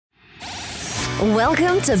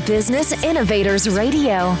Welcome to Business Innovators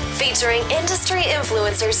Radio, featuring industry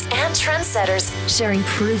influencers and trendsetters sharing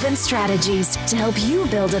proven strategies to help you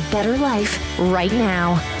build a better life right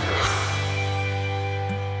now.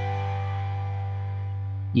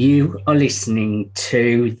 You are listening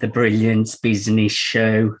to the Brilliance Business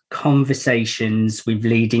Show, conversations with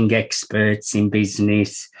leading experts in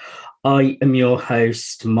business. I am your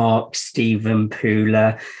host, Mark Stephen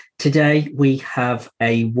Pooler. Today, we have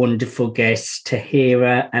a wonderful guest,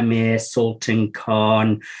 Tahira Amir Sultan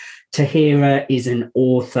Khan. Tahira is an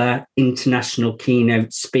author, international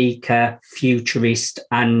keynote speaker, futurist,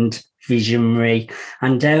 and visionary.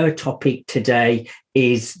 And our topic today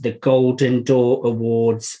is the Golden Door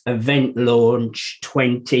Awards event launch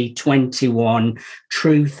 2021,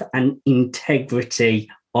 Truth and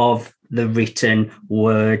Integrity of the Written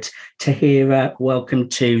Word. Tahira, welcome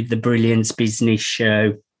to the Brilliance Business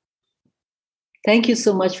Show. Thank you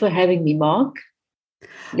so much for having me, Mark.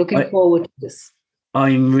 Looking forward to this.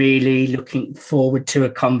 I'm really looking forward to a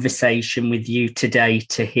conversation with you today,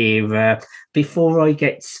 Tahira. Before I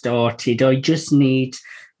get started, I just need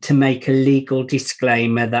to make a legal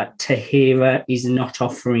disclaimer that Tahira is not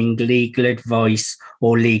offering legal advice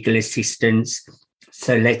or legal assistance.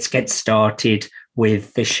 So let's get started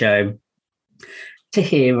with the show.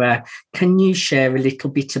 Tahira, can you share a little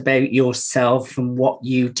bit about yourself and what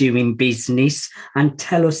you do in business, and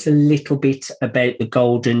tell us a little bit about the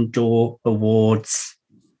Golden Door Awards?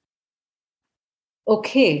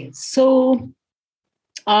 Okay, so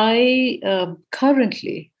I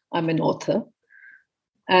currently I'm an author,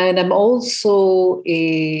 and I'm also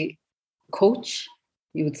a coach,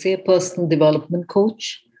 you would say a personal development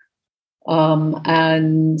coach,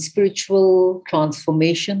 and spiritual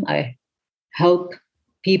transformation. I help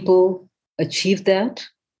people achieve that.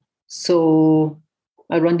 So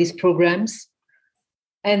I run these programs.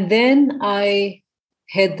 And then I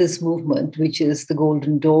head this movement, which is the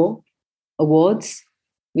Golden Door Awards,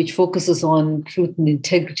 which focuses on truth and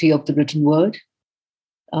integrity of the written word.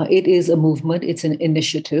 It is a movement, it's an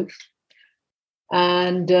initiative.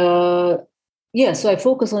 And so I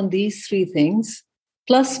focus on these three things,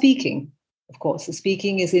 plus speaking. Of course, the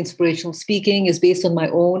speaking is inspirational. Speaking is based on my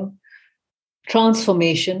own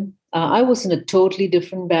transformation. I was in a totally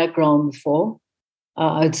different background before.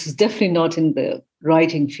 It's definitely not in the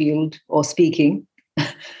writing field or speaking.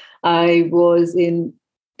 I was in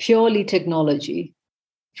purely technology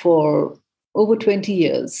for over 20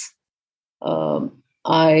 years.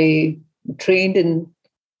 I trained in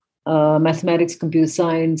mathematics, computer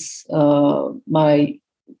science, my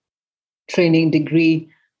training degree,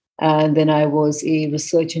 and then I was a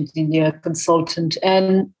research engineer, consultant,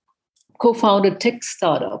 and co-founded tech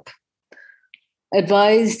startup,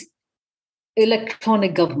 advised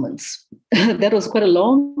electronic governments. That was quite a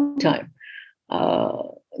long time.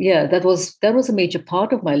 That was a major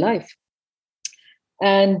part of my life.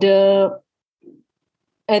 And at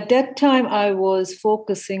that time, I was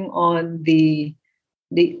focusing on the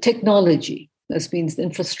technology. This means the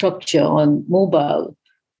infrastructure on mobile,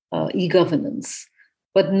 e-governance.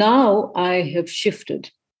 But now I have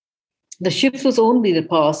shifted. The shift was only the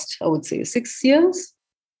past, I would say, 6 years.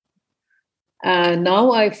 And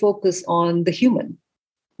now I focus on the human,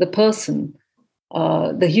 the person,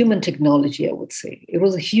 the human technology, I would say. It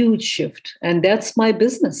was a huge shift. And that's my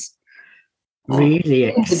business. Really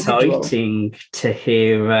exciting to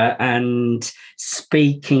hear. And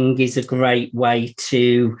speaking is a great way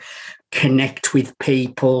to connect with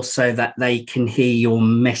people so that they can hear your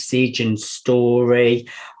message and story.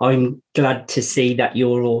 I'm glad to see that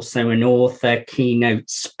you're also an author, keynote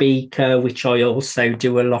speaker, which I also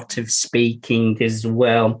do a lot of speaking as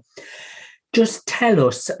well. Just tell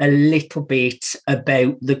us a little bit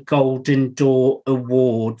about the Golden Door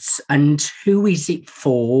Awards and who is it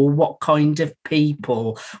for? What kind of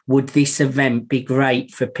people would this event be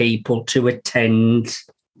great for people to attend?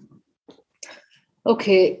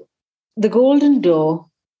 Okay. The Golden Door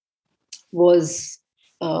was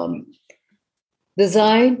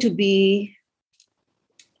designed to be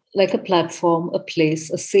like a platform, a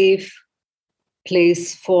place, a safe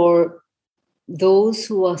place for those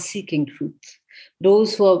who are seeking truth,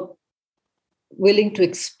 those who are willing to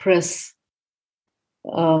express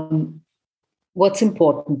what's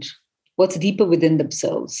important, what's deeper within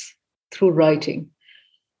themselves through writing.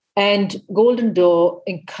 And Golden Door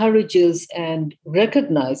encourages and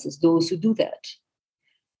recognizes those who do that.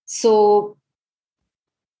 So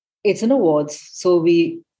it's an awards. So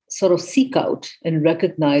we sort of seek out and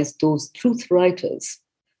recognize those truth writers.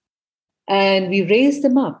 And we raise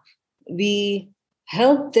them up. We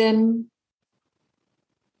help them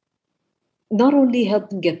not only help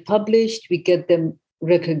them get published, we get them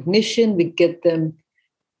recognition, we get them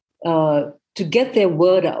to get their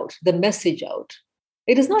word out, the message out.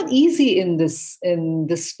 It is not easy in this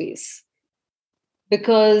space,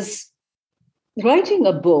 because writing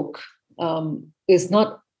a book is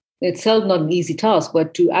not itself not an easy task,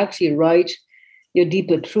 but to actually write your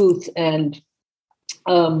deeper truth and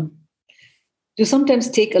to sometimes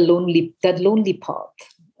take that lonely path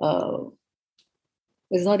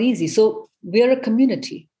is not easy. So we are a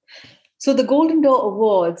community. So the Golden Door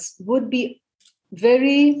Awards would be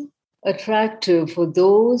very attractive for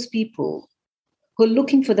those people who are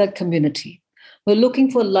looking for that community, who are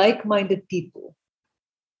looking for like-minded people,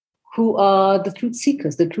 who are the truth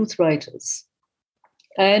seekers, the truth writers,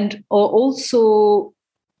 and are also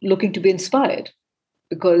looking to be inspired,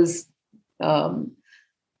 because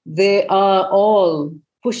they are all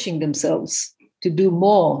pushing themselves to do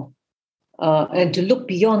more and to look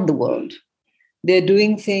beyond the world. They're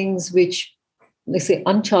doing things which, let's say,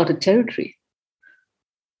 uncharted territory.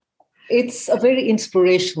 It's a very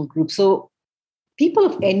inspirational group. So people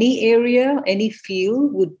of any area, any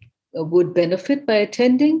field would benefit by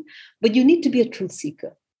attending, but you need to be a truth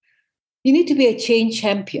seeker. You need to be a change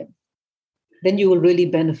champion. Then you will really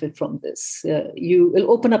benefit from this. You will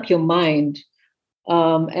open up your mind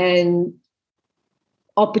and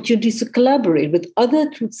opportunities to collaborate with other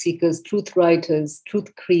truth seekers, truth writers,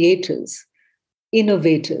 truth creators,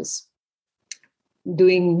 innovators,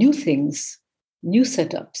 doing new things, new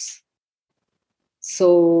setups.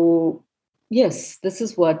 So, yes, this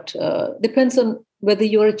is what depends on whether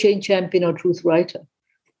you're a change champion or truth writer.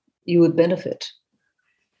 You would benefit.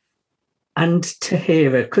 And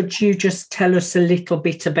Tahira, could you just tell us a little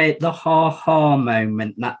bit about the ha-ha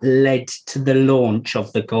moment that led to the launch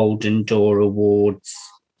of the Golden Door Awards?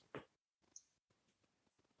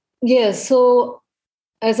 Yeah, so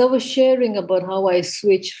as I was sharing about how I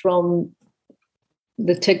switched from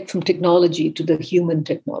technology to the human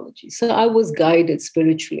technology. So I was guided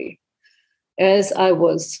spiritually as I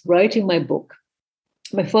was writing my book.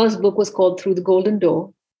 My first book was called Through the Golden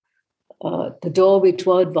Door, the doorway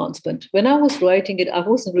to our advancement. When I was writing it, I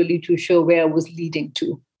wasn't really too sure where I was leading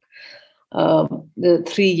to, the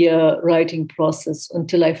 3-year writing process,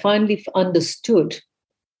 until I finally understood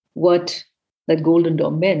what that golden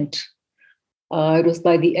door meant. It was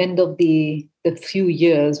by the end of the few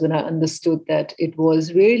years when I understood that it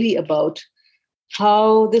was really about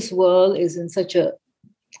how this world is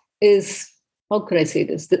how could I say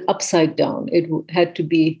this? The upside down. It had to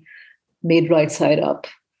be made right side up.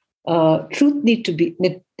 Truth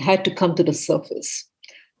had to come to the surface.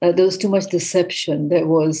 There was too much deception. There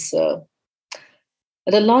was a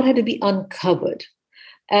lot had to be uncovered.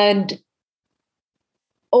 And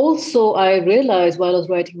also, I realized while I was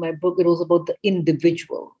writing my book, it was about the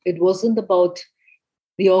individual. It wasn't about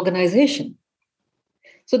the organization.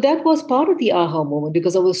 So that was part of the aha moment,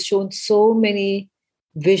 because I was shown so many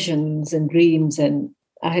visions and dreams, and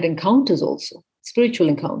I had encounters also, spiritual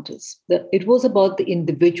encounters. It was about the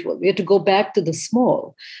individual. We had to go back to the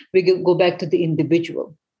small. We could go back to the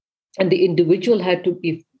individual. And the individual had to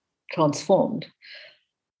be transformed.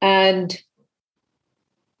 And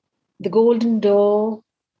the Golden Door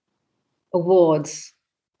Awards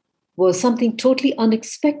was something totally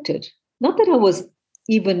unexpected. Not that I was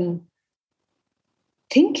even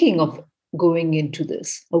thinking of going into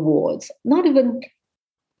this awards, not even,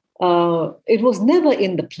 it was never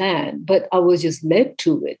in the plan, but I was just led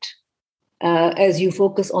to it. As you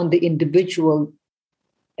focus on the individual,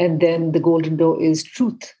 and then the Golden Door is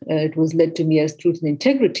truth. It was led to me as truth and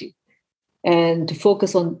integrity, and to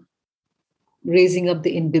focus on raising up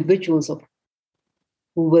the individuals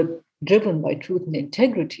who were driven by truth and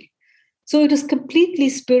integrity. So it is completely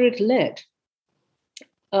spirit-led.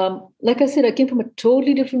 Like I said, I came from a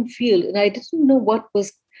totally different field, and I didn't know what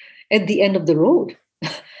was at the end of the road.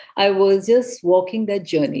 I was just walking that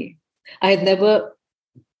journey. I had never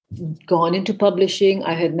gone into publishing.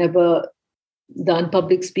 I had never done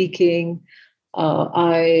public speaking.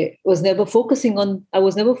 I was never focusing on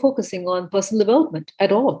personal development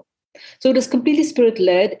at all. So it was completely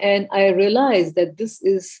spirit-led, and I realized that this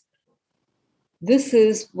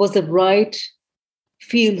was the right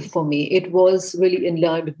field for me. It was really in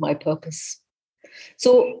line with my purpose.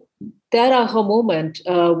 So that aha moment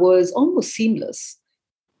was almost seamless.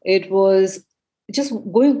 It was just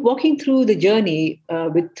walking through the journey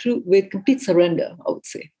with complete surrender, I would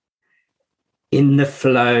say. In the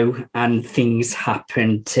flow, and things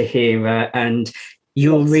happened, Tahira, and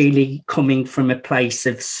You're Yes. really coming from a place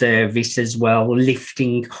of service as well,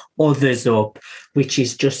 lifting others up, which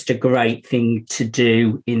is just a great thing to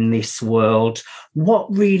do in this world. What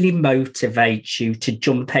really motivates you to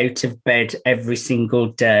jump out of bed every single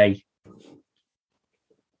day?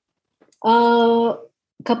 A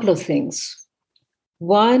couple of things.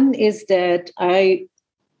 One is that I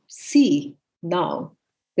see now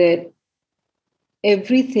that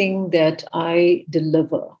everything that I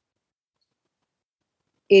deliver,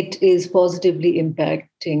 it is positively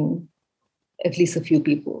impacting at least a few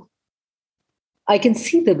people. I can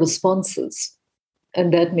see the responses,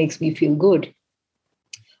 and that makes me feel good.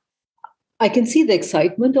 I can see the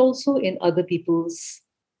excitement also in other people's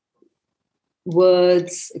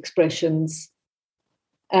words, expressions,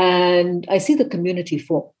 and I see the community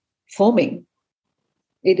forming.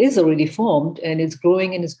 It is already formed, and it's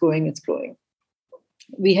growing and it's growing, it's growing.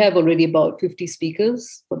 We have already about 50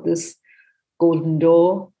 speakers for this Golden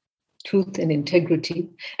Door, Truth and Integrity.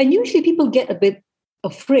 And usually people get a bit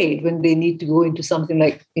afraid when they need to go into something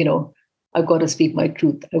like, I've got to speak my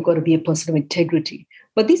truth. I've got to be a person of integrity.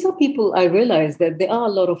 But these are people, I realize that there are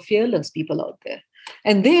a lot of fearless people out there.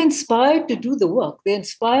 And they're inspired to do the work. They're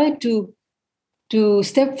inspired to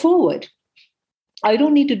step forward. I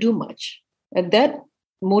don't need to do much. And that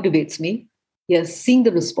motivates me. Yes, seeing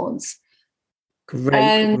the response.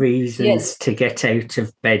 Great reasons to get out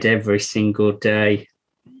of bed every single day.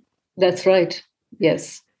 That's right.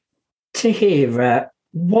 Yes. Tahira,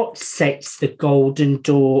 what sets the Golden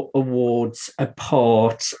Door Awards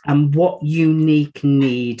apart, and what unique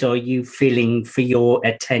need are you filling for your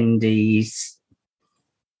attendees?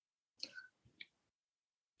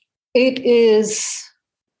 It is,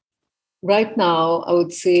 right now, I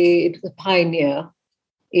would say it's a pioneer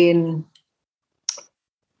in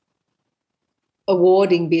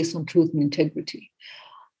awarding based on truth and integrity.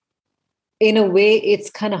 In a way, it's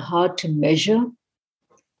kind of hard to measure,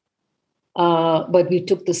 but we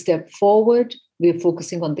took the step forward. We're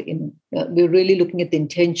focusing on we're really looking at the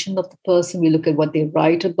intention of the person. We look at what they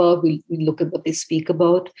write about. We look at what they speak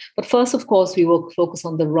about. But first, of course, we will focus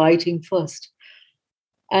on the writing first.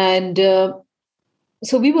 And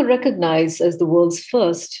so we were recognized as the world's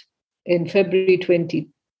first in February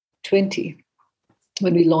 2020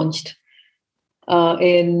 when we launched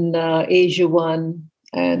in Asia One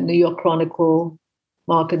and New York Chronicle,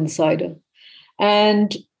 Market Insider.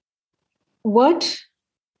 And what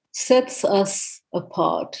sets us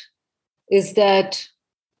apart is that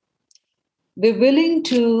we're willing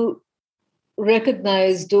to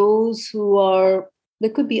recognize those who there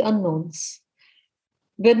could be unknowns.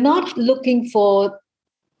 We're not looking for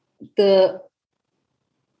the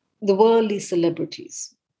worldly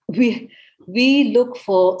celebrities. We look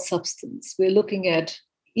for substance. We're looking at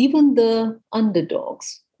even the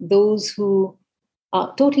underdogs, those who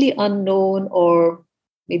are totally unknown or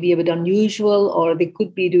maybe a bit unusual, or they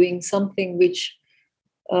could be doing something which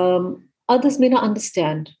others may not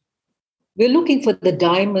understand. We're looking for the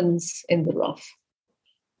diamonds in the rough.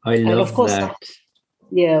 I love that.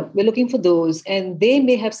 Yeah, we're looking for those, and they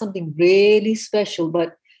may have something really special,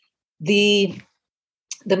 but the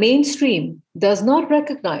mainstream does not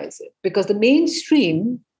recognize it, because the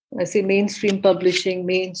mainstream, I say mainstream publishing,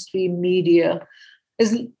 mainstream media,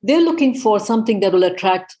 they're looking for something that will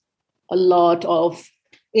attract a lot of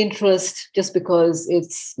interest just because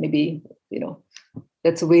it's maybe,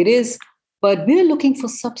 that's the way it is. But we're looking for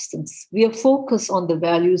substance. We are focused on the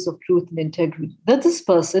values of truth and integrity. That this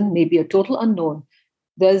person may be a total unknown.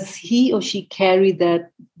 Does he or she carry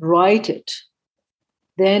that, write it?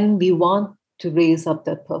 Then we want to raise up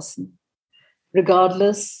that person,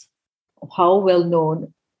 regardless of how well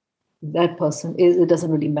known that person is. It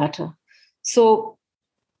doesn't really matter. So,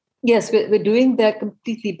 yes, we're doing that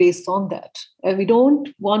completely based on that, and we don't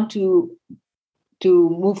want to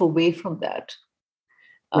move away from that.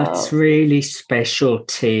 That's really special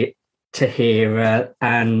to hear,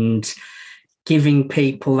 and giving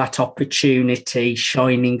people that opportunity,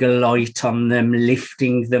 shining a light on them,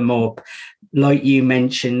 lifting them up. Like you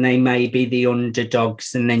mentioned, they may be the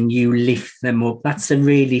underdogs and then you lift them up. That's a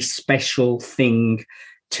really special thing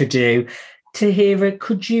to do. Tahira,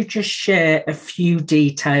 could you just share a few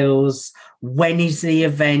details? When is the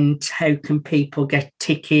event? How can people get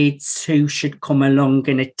tickets? Who should come along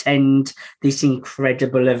and attend this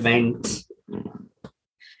incredible event?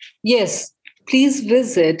 Yes, please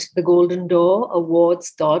visit the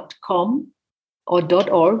goldendoorawards.com or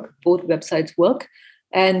 .org. Both websites work.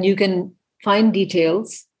 And you can find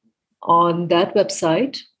details on that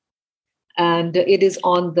website. And it is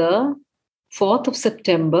on the 4th of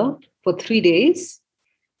September for 3 days.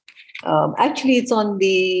 Actually, it's on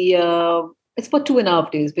the it's for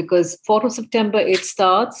 2.5 days, because 4th of September, it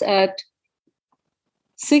starts at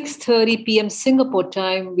 6:30 p.m. Singapore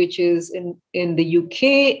time, which is in the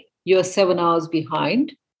UK. You're 7 hours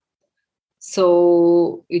behind.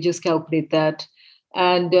 So you just calculate that.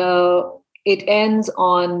 And it ends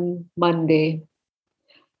on Monday.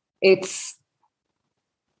 It's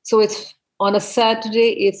on a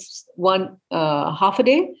Saturday, it's half a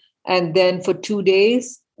day. And then for 2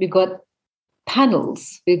 days, we got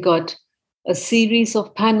panels. We got a series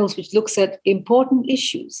of panels which looks at important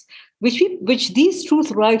issues, which these truth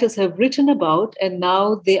writers have written about, and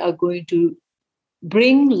now they are going to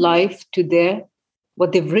bring life to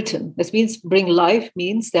what they've written. This means bring life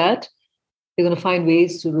means that they're going to find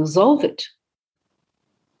ways to resolve it.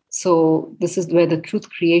 So this is where the truth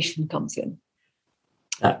creation comes in.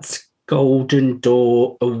 That's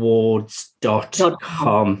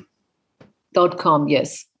goldendoorawards.com. .com,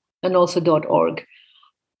 yes, and also .org.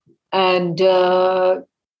 And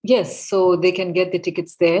yes, so they can get the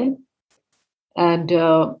tickets there. And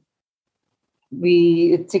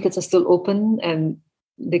tickets are still open and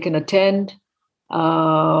they can attend.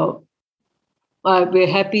 We're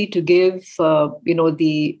happy to give,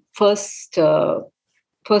 the first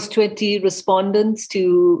 20 respondents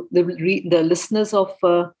to the listeners of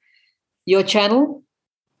your channel,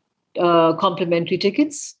 complimentary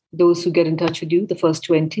tickets. Those who get in touch with you, the first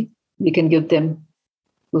 20, we can give them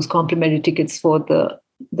those complimentary tickets for the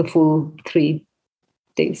full 3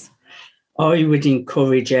 days. I would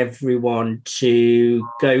encourage everyone to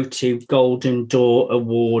go to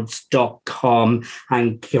goldendoorawards.com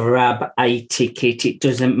and grab a ticket. It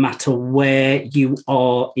doesn't matter where you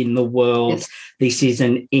are in the world. Yes. This is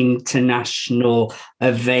an international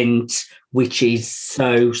event, which is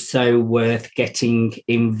so worth getting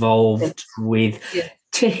involved with. Yes.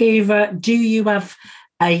 Tahira, do you have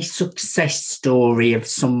a success story of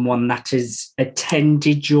someone that has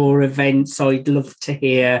attended your events? I'd love to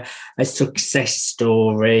hear a success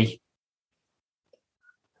story.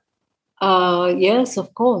 Yes,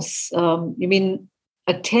 of course. You mean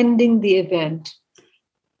attending the event,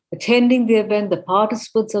 the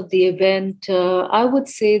participants of the event. I would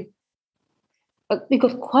say we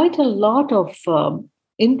got quite a lot of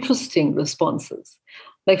interesting responses.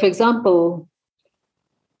 Like, for example,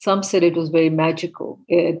 some said it was very magical.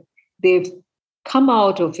 They've come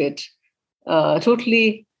out of it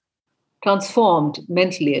totally transformed,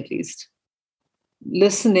 mentally at least,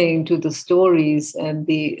 listening to the stories and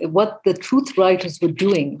what the truth writers were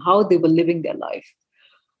doing, how they were living their life.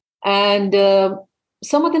 And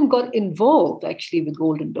some of them got involved, actually, with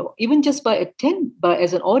Golden Door. Even just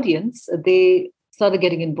as an audience, they started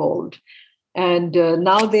getting involved. And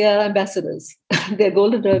now they are ambassadors. They're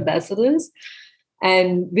Golden Door ambassadors.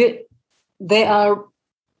 And there are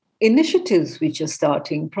initiatives which are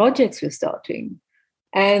starting, projects we're starting.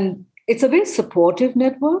 And it's a very supportive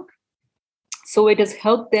network. So it has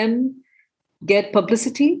helped them get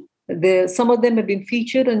publicity. Some of them have been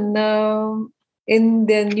featured in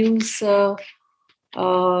their news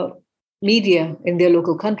media in their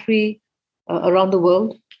local country, around the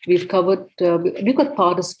world. We've got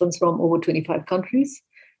participants from over 25 countries.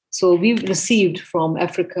 So we've received from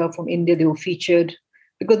Africa, from India, they were featured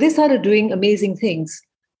because they started doing amazing things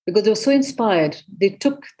because they were so inspired. They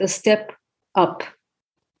took the step up.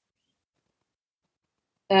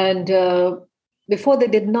 And before they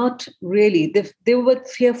did not really, they were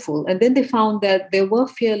fearful. And then they found that there were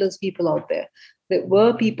fearless people out there. There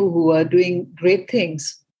were people who were doing great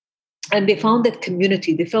things. And they found that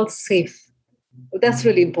community. They felt safe. That's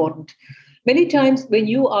really important. Many times when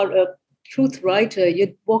you are a truth writer,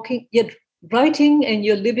 you're writing and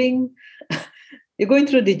you're living, you're going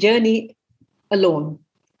through the journey alone.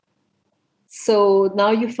 So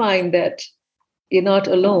now you find that you're not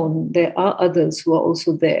alone. There are others who are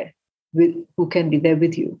also there, who can be there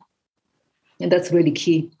with you. And that's really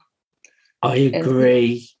key. I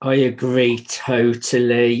agree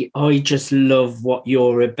totally. I just love what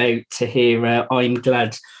you're about to hear. I'm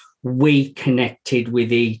glad we connected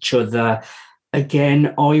with each other.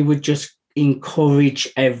 Again, I would just encourage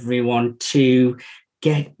everyone to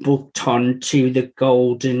get booked on to the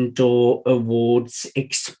Golden Door Awards,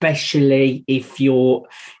 especially if you're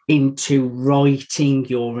into writing,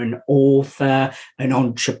 you're an author, an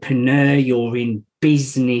entrepreneur, you're in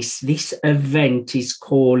business. This event is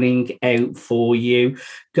calling out for you.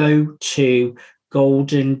 Go to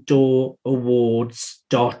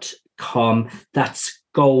goldendoorawards.com. That's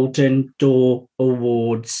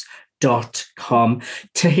goldendoorawards.com.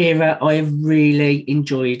 Tahira, I have really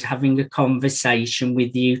enjoyed having a conversation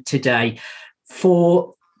with you today.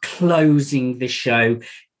 For closing the show,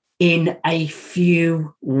 in a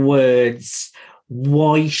few words,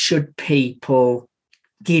 why should people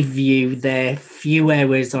give you their few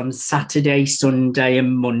hours on Saturday, Sunday,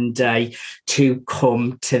 and Monday to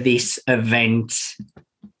come to this event?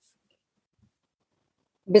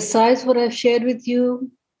 Besides what I've shared with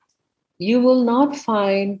you, you will not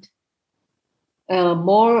find a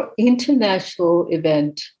more international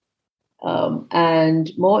event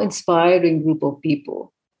and more inspiring group of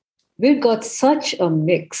people. We've got such a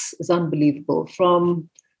mix, it's unbelievable, from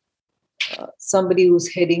somebody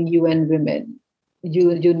who's heading UN Women,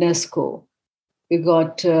 UNESCO. We've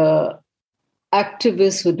got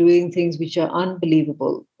activists who are doing things which are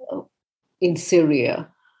unbelievable in Syria.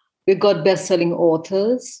 We've got best-selling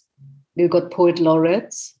authors. We've got poet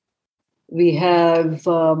laureates. We have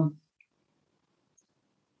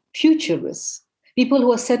futurists, people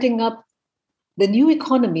who are setting up the new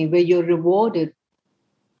economy where you're rewarded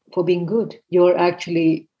for being good.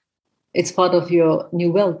 It's part of your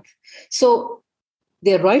new wealth. So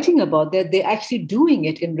they're writing about that. They're actually doing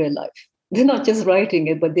it in real life. They're not just writing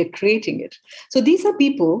it, but they're creating it. So these are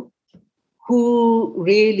people who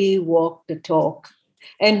really walk the talk.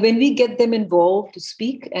 And when we get them involved to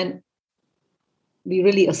speak and we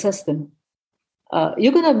really assess them,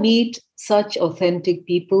 you're going to meet such authentic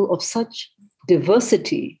people of such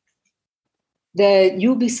diversity that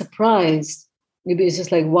you'll be surprised. Maybe it's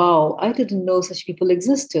just like, wow, I didn't know such people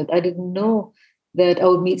existed. I didn't know that I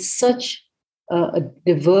would meet such a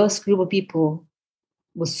diverse group of people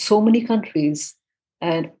with so many countries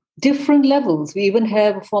and different levels. We even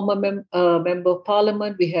have a former member of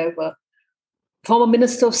parliament. We have a former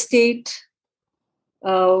minister of state.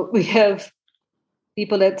 We have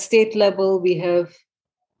people at state level. We have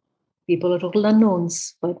people are total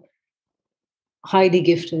unknowns, but highly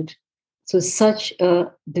gifted. So such a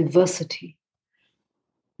diversity.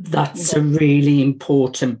 That's a really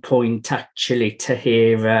important point, actually, to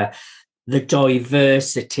hear the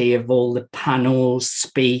diversity of all the panels,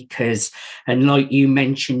 speakers. And like you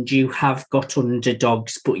mentioned, you have got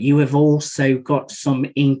underdogs, but you have also got some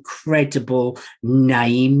incredible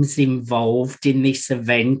names involved in this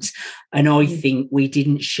event. And I think we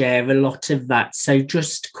didn't share a lot of that. So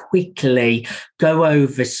just quickly go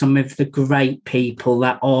over some of the great people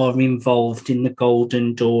that are involved in the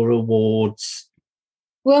Golden Door Awards.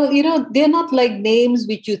 Well, they're not like names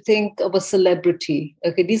which you think of a celebrity.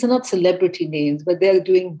 Okay, these are not celebrity names, but they're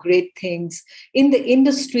doing great things. In the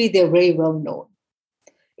industry, they're very well known.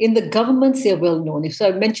 In the governments, they're well known. If so,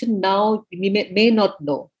 I mentioned now, you may not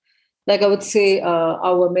know. Like I would say,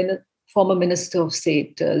 our former Minister of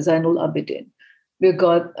State, Zainul Abidin. We've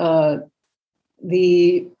got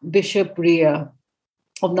the Bishop Ria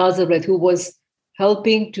of Nazareth, who was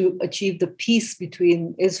helping to achieve the peace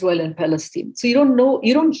between Israel and Palestine. So you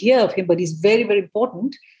don't hear of him, but he's very, very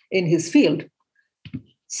important in his field.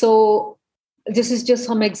 So this is just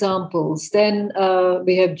some examples. Then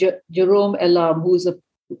we have Jerome Elam, who's a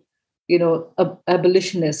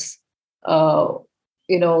abolitionist, and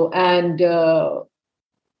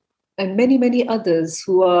many, many others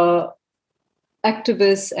who are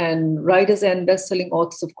activists and writers and best-selling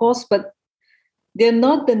authors, of course, but they're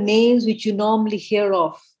not the names which you normally hear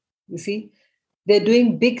of, you see. They're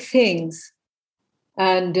doing big things.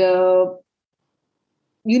 And you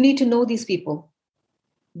need to know these people.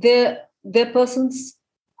 They're persons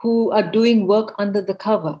who are doing work under the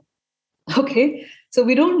cover, okay? So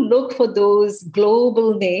we don't look for those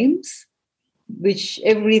global names, which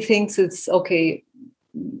everybody thinks it's, okay,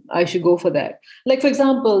 I should go for that. Like, for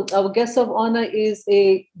example, our guest of honor is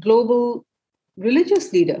a global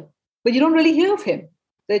religious leader, but you don't really hear of him,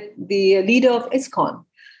 the leader of ISKCON.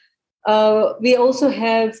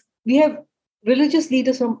 We have religious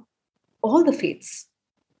leaders from all the faiths.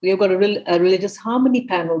 We have got a religious harmony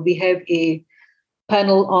panel. We have a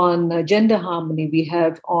panel on gender harmony. We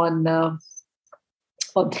have on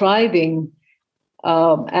thriving,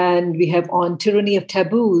 and we have on tyranny of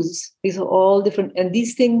taboos. These are all different. And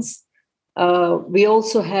these things we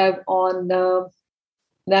also have on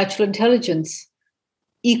natural intelligence,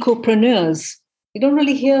 ecopreneurs. You don't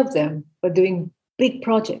really hear of them, but doing big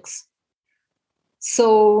projects.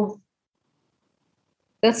 So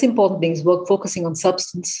that's important things, focusing on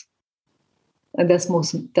substance. And that's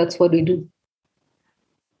what we do.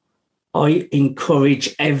 I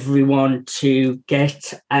encourage everyone to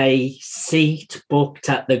get a seat booked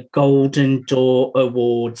at the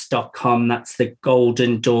goldendoorawards.com. That's the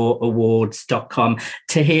goldendoorawards.com.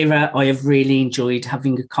 Tahira, I have really enjoyed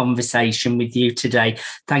having a conversation with you today.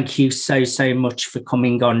 Thank you so, so much for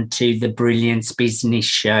coming on to the Brilliance Business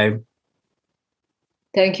Show.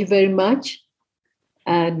 Thank you very much.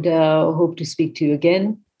 And hope to speak to you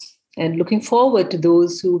again. and looking forward to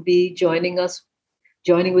those who will be joining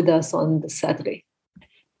with us on this Saturday.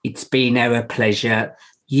 It's been our pleasure.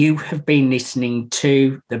 You have been listening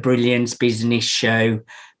to the Brilliance Business Show,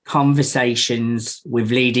 conversations with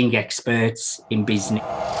leading experts in business.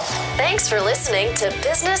 Thanks for listening to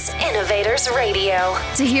Business Innovators Radio.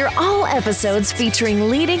 To hear all episodes featuring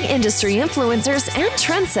leading industry influencers and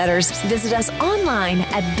trendsetters, visit us online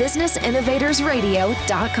at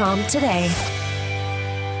businessinnovatorsradio.com today.